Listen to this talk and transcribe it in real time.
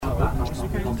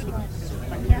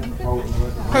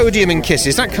Podium and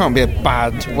kisses, that can't be a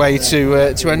bad way to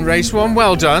end race one.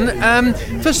 Well done.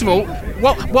 First of all,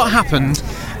 what happened?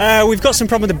 We've got some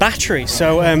problem with the battery,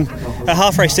 so at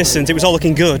half race distance it was all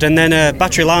looking good, and then a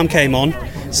battery alarm came on,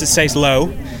 so it stays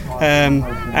low.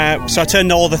 So I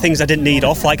turned all the things I didn't need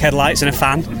off, like headlights and a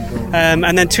fan,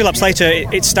 and then 2 laps later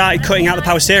it started cutting out the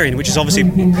power steering, which is obviously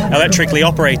electrically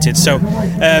operated. So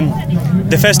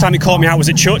the first time it caught me out was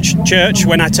at church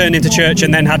when I turned into church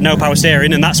and then had no power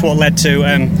steering, and that's what led to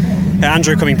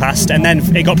Andrew coming past, and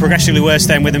then it got progressively worse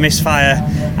then with the misfire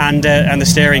and the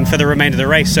steering for the remainder of the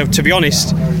race. So to be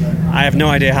honest, I have no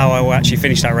idea how I will actually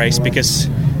finish that race, because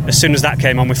as soon as that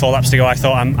came on with 4 laps to go, I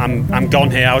thought I'm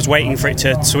gone here. I was waiting for it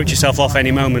to switch itself off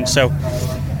any moment. So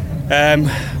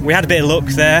we had a bit of luck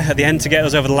there at the end to get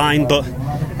us over the line, but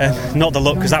not the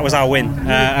luck, because that was our win.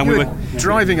 And we were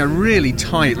driving a really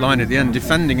tight line at the end,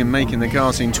 defending and making the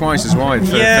car seem twice as wide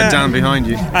for Dan behind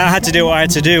you. I had to do what I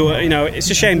had to do. You know, it's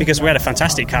a shame because we had a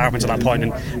fantastic car up until that point,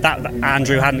 and that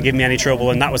Andrew hadn't given me any trouble,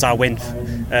 and that was our win,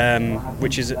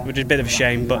 which is a bit of a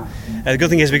shame. But the good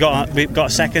thing is we got a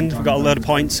second, we got a load of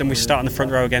points, and we start on the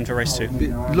front row again for race 2.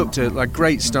 It looked like a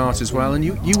great start as well, and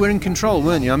you were in control,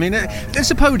 weren't you? I mean,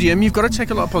 it's a podium, you've got to take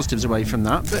a lot of positives away from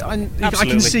that, but I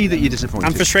can see that you're disappointed.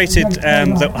 I'm frustrated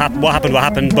that what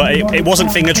happened, but it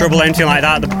wasn't finger trouble or anything like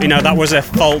that. You know, that was a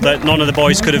fault that none of the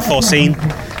boys could have foreseen.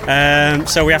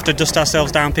 So we have to dust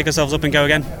ourselves down, pick ourselves up and go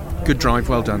again. Good drive,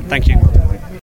 well done. Thank you.